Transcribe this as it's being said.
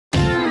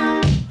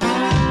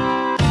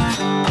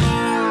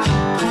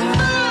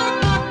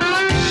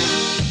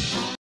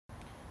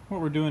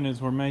what we're doing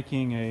is we're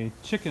making a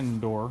chicken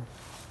door.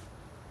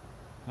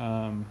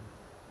 Again,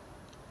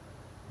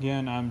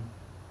 I'm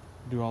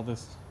do all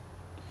this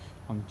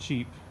on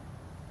cheap.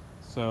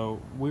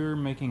 So we're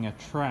making a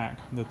track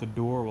that the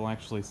door will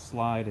actually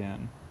slide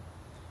in,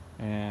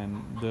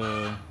 and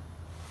the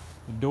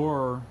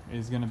door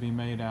is going to be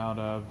made out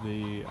of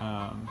the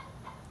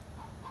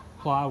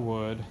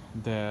plywood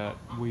that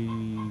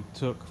we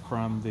took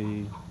from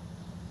the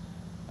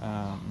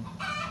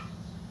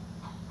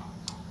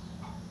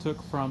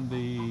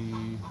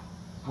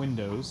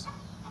windows,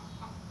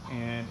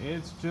 and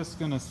it's just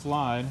going to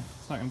slide.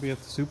 It's not going to be a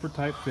super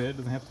tight fit. It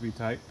doesn't have to be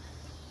tight.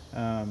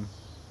 Well,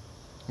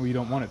 you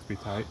don't want it to be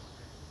tight.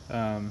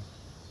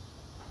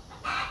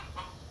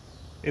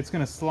 It's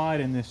going to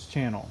slide in this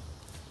channel.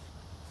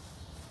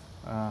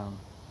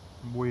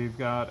 We've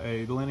got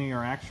a linear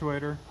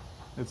actuator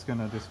that's going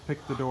to just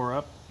pick the door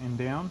up and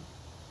down,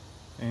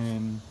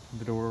 and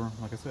the door,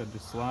 like I said,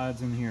 just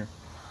slides in here.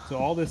 So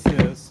all this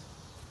is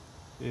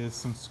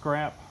some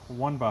scrap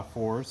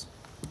 1x4s,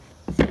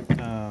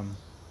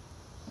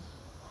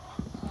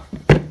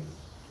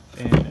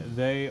 and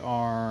they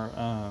are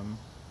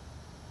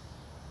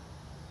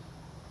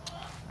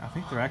I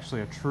think they're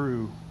actually a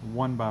true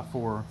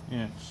 1x4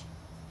 inch.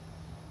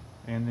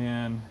 And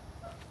then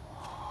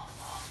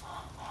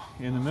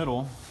in the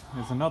middle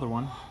is another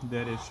one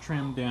that is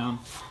trimmed down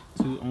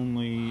to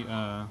only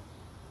I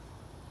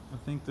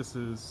think this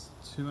is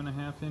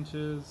 2.5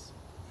 inches,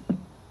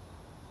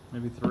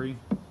 maybe 3,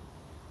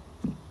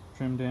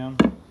 trimmed down.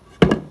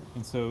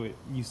 And so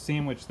you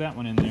sandwich that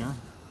one in there,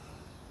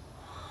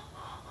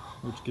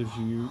 which gives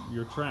you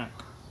your track,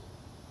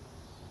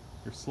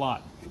 your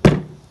slot.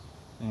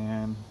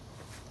 And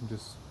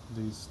just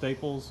these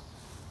staples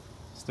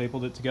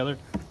stapled it together.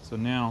 So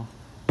now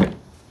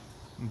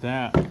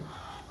that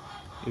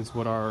is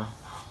what our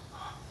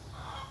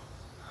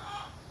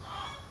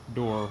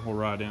door will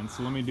ride in.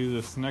 So let me do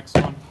this next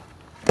one,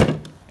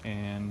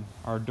 and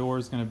our door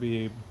is going to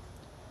be,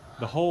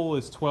 the hole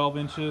is 12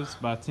 inches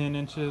by 10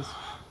 inches.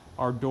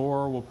 Our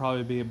door will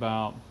probably be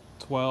about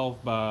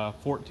 12 by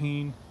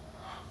 14,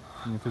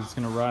 because it's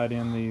going to ride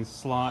in these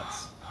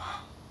slots.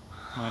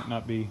 Might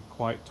not be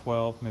quite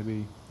 12,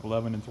 maybe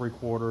 11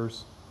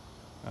 3/4.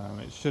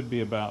 It should be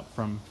about,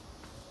 from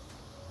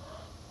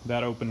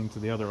that opening to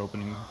the other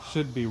opening,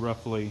 should be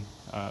roughly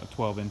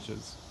 12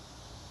 inches.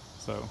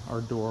 So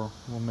our door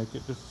will make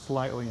it just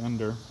slightly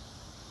under.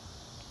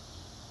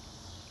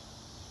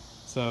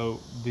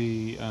 So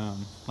the,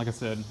 like I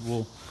said,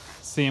 we'll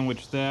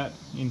sandwich that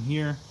in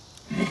here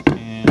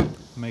and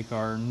make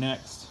our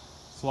next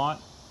slot.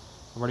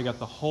 I've already got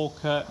the hole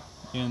cut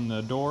in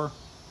the door.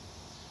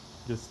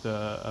 Just took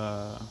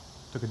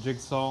a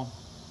jigsaw,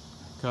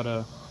 cut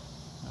a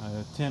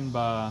 10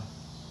 by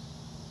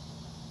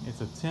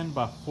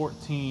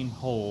 14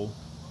 hole,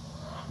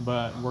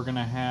 but we're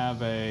gonna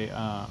have a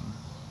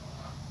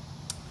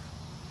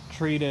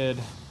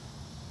treated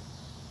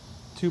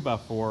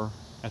 2x4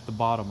 at the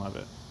bottom of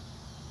it.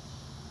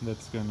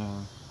 That's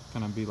gonna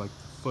kind of be like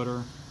the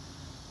footer,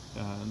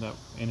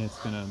 and it's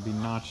gonna be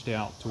notched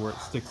out to where it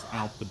sticks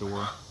out the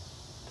door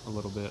a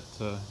little bit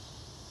to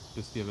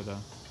just give it a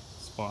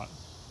spot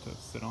to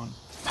sit on.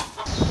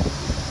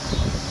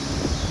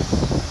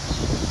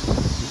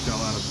 Get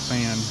y'all out of the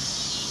fan.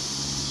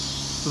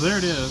 So there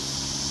it is,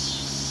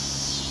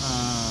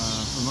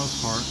 for the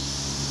most part.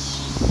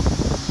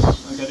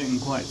 Like I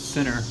didn't quite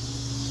center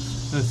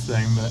this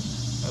thing, but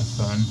that's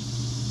fun.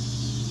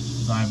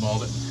 Just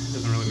eyeballed it.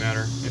 Doesn't really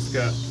matter. It's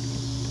got,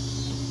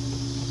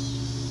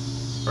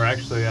 or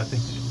actually I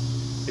think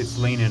it's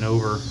leaning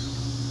over.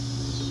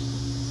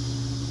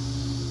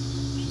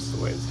 Just the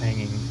way it's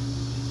hanging.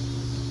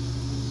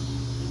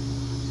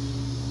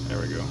 There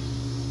we go.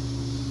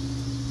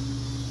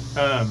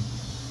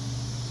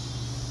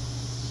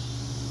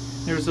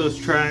 There's those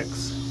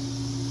tracks.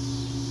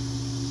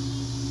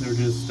 They're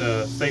just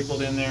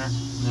stapled in there.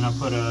 And then I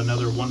put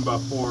another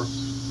 1x4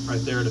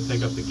 right there to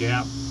take up the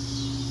gap.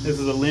 This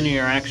is a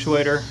linear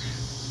actuator.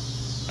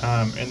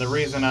 And the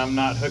reason I'm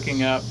not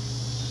hooking up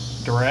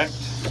direct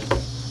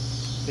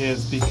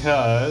is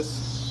because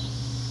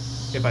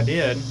if I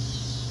did,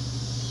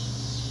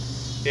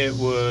 it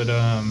would,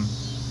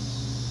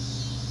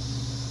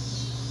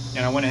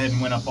 and I went ahead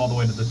and went up all the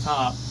way to the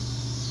top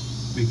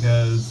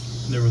because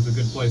there was a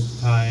good place to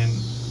tie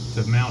in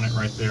to mount it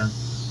right there.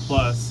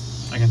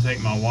 Plus, I can take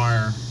my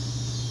wire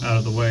out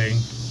of the way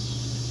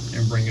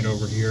and bring it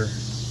over here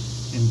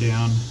and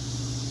down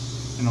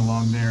and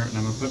along there, and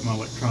I'm going to put my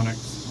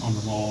electronics on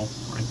the wall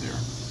right there.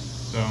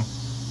 So,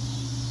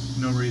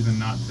 no reason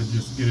not to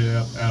just get it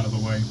up out of the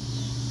way.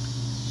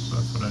 So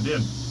that's what I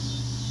did.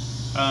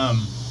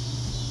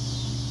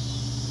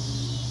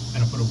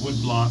 And I put a wood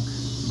block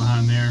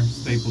behind there,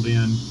 stapled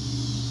in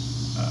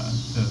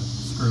to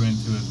screw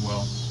into as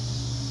well.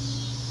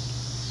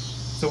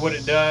 So what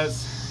it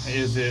does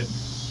is it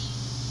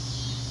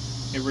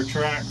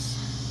retracts,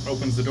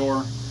 opens the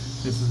door.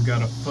 This has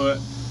got a foot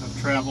of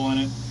travel in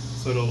it,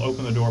 so it'll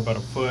open the door about a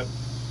foot.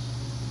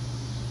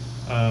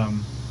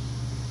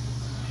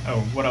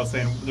 Oh, what I was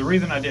saying, the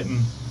reason I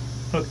didn't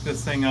hook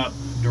this thing up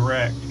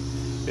direct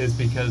is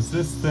because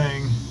this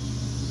thing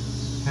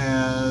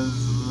has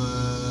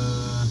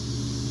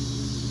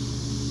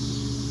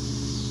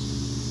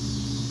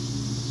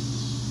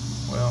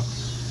well,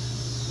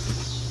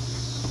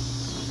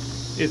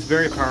 it's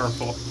very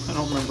powerful. I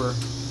don't remember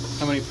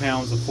how many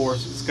pounds of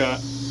force it's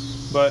got,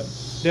 but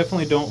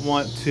definitely don't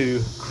want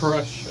to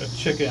crush a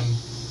chicken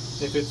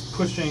if it's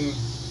pushing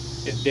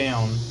it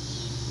down.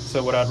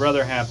 So what I'd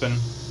rather happen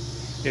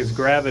is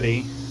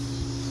gravity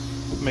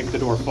make the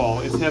door fall.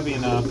 It's heavy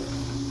enough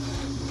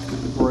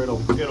where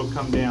it'll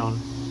come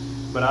down,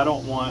 but I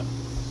don't want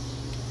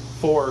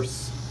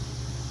force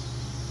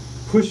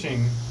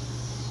pushing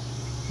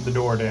the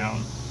door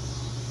down.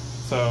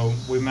 So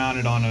we mount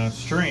it on a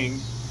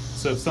string,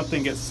 so if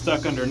something gets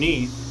stuck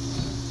underneath,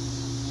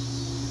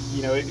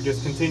 you know, it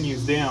just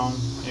continues down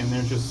and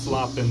there's just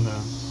slop in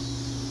the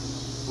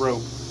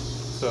rope.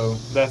 So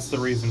that's the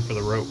reason for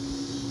the rope.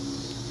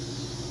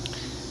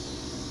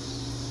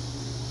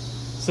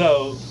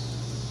 So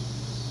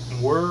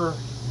we're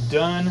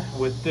done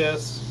with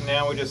this.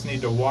 Now we just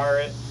need to wire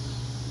it.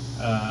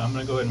 I'm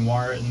gonna go ahead and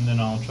wire it, and then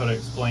I'll try to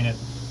explain it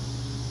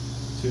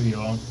to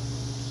y'all.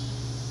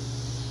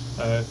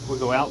 If we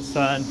go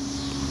outside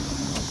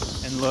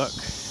and look,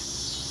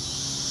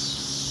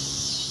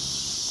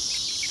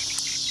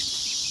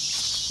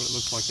 what it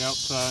looks like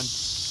outside.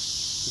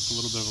 Just a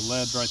little bit of a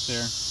ledge right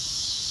there.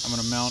 I'm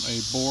gonna mount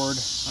a board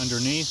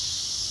underneath,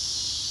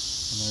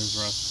 and there's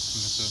where I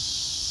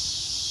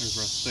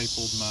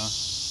stapled my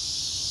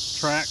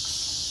tracks.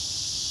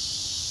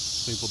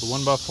 Stapled the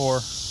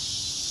 1x4,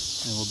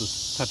 and we'll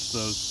just touch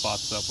those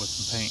spots up with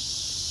some paint.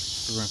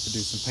 We're gonna have to do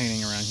some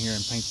painting around here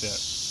and paint that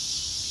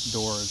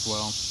door as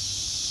well.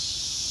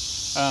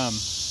 I'm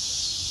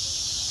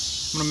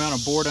gonna mount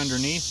a board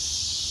underneath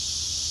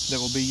that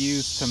will be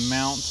used to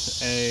mount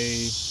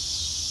a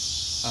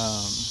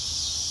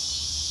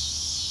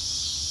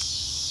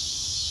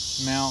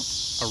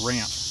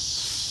ramp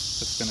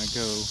that's gonna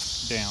go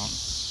down.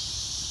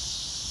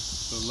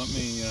 So let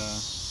me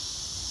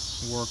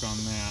work on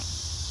that.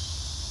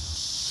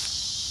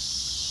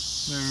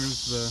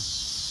 There's the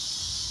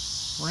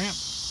ramp.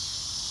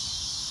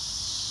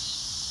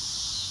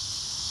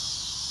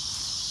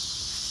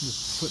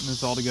 Just putting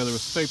this all together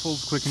with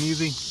staples, quick and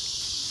easy.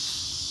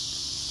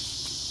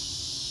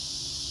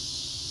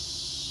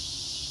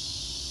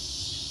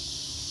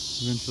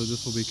 Eventually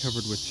this will be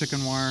covered with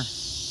chicken wire.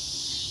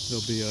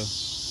 There'll be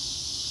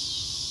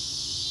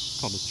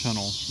called a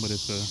tunnel, but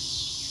it's a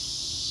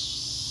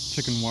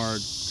chicken wire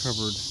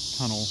covered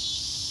tunnel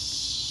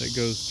that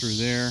goes through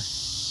there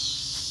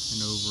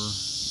and over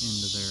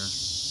into there.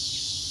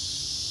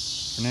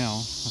 For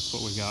now, that's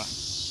what we got.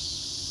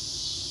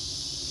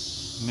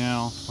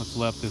 Now, what's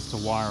left is to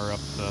wire up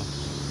the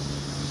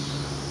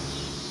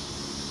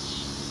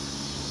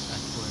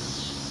actuator.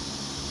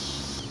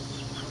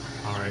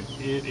 Alright,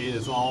 it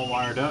is all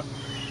wired up.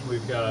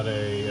 We've got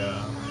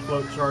a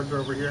float charger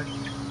over here.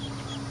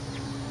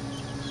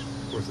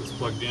 Of course, it's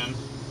plugged in.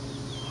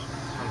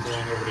 Comes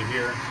along over to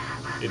here.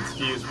 It's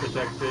fuse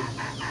protected.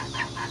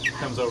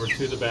 Comes over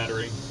to the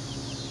battery.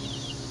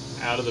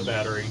 Out of the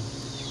battery,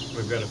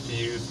 we've got a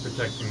fuse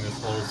protecting this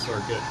whole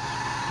circuit.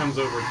 Comes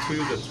over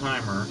to the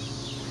timer,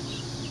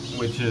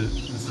 which is,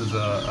 this is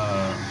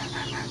a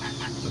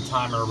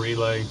timer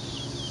relay.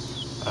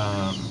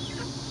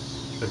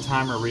 The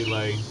timer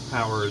relay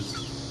powers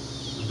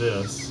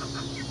this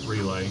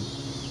relay.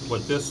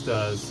 What this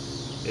does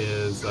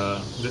is,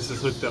 this is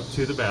hooked up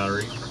to the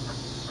battery,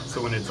 so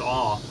when it's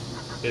off,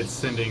 it's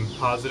sending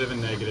positive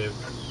and negative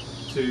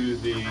to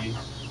the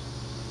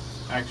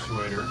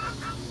actuator.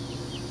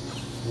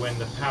 When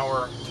the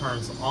power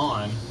turns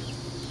on,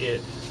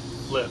 it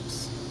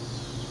flips.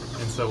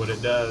 And so what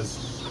it does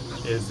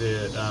is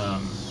it,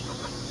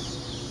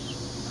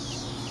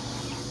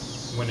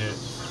 when it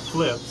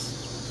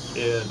flips,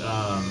 it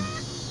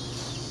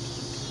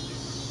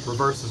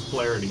reverses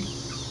polarity.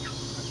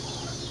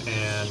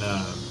 And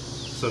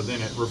so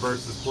then it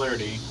reverses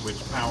polarity,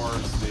 which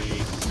powers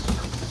the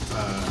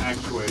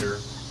actuator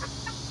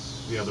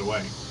the other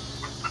way.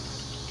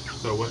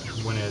 So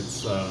when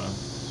it's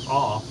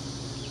off,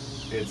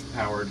 it's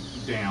powered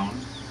down,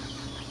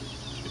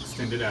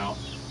 extended out,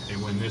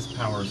 and when this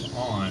powers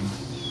on,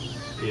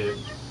 it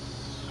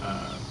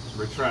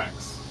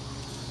retracts.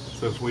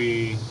 So if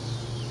we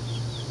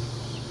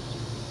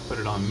put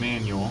it on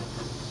manual,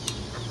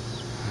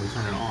 and we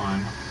turn it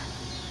on,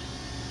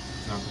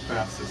 it's not the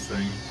fastest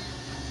thing.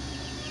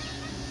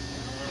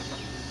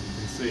 You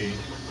can see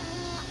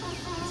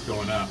it's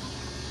going up.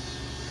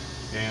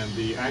 And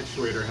the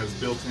actuator has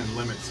built-in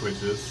limit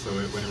switches, so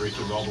when it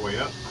reaches all the way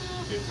up,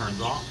 it turns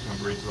off. When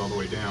it reaches all the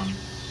way down,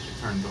 it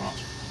turns off.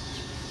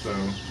 So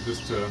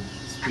just to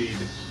speed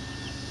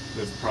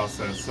this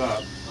process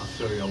up, I'll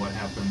show you what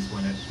happens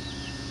when it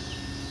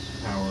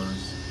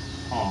powers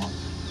off.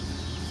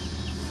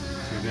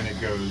 And then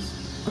it goes,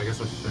 I guess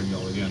I should show you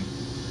all again.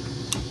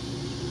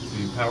 So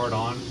you power it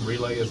on,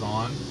 relay is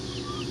on.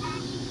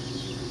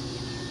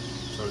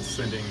 So it's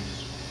sending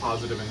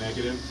positive and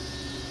negative.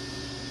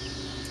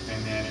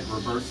 and then it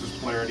reverses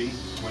polarity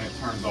when it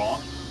turns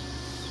off,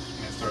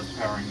 and it starts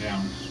powering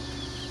down.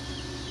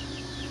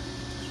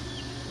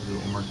 We'll do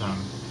it one more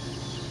time.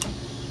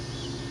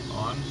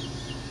 On.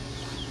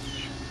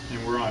 And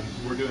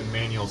we're doing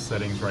manual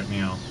settings right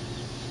now,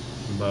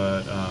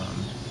 but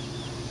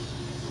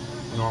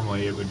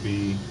normally it would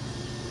be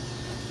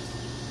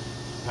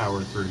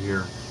powered through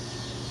here.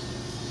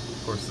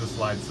 Of course, this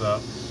lights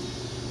up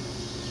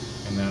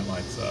and that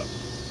lights up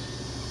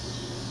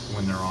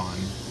when they're on.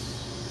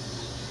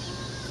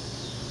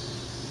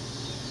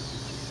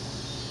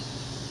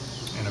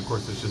 And of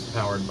course, it's just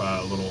powered by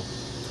a little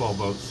 12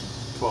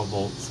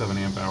 volt 7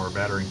 amp hour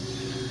battery.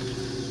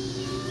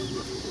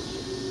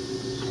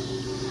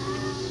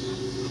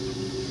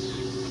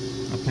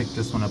 I picked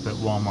this one up at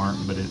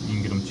Walmart, but you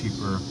can get them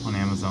cheaper on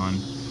Amazon.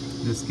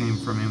 This came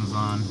from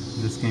Amazon,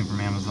 this came from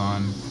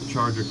Amazon, the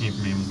charger came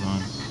from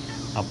Amazon.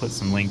 I'll put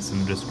some links in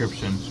the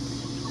description.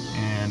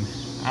 And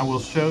I will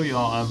show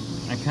y'all,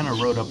 I kind of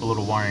wrote up a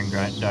little wiring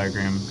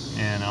diagram,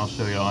 and I'll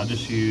show y'all. I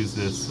just use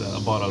this, I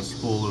bought a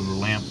spool of the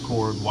lamp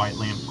cord, white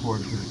lamp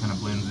cord, because it kind of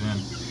blends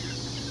in.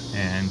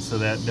 And so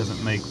that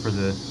doesn't make for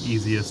the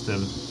easiest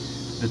of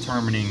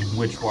determining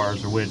which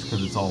wires are which,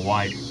 because it's all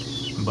white.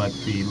 But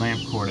the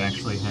lamp cord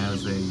actually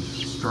has a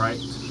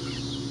striped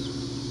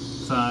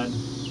side.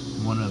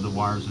 One of the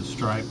wires is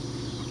striped.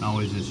 I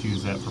always just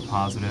use that for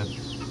positive.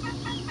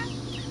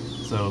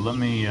 So let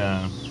me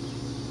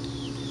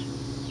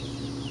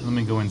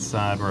go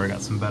inside where I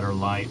got some better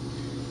light,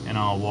 and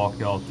I'll walk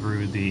y'all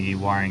through the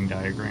wiring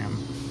diagram.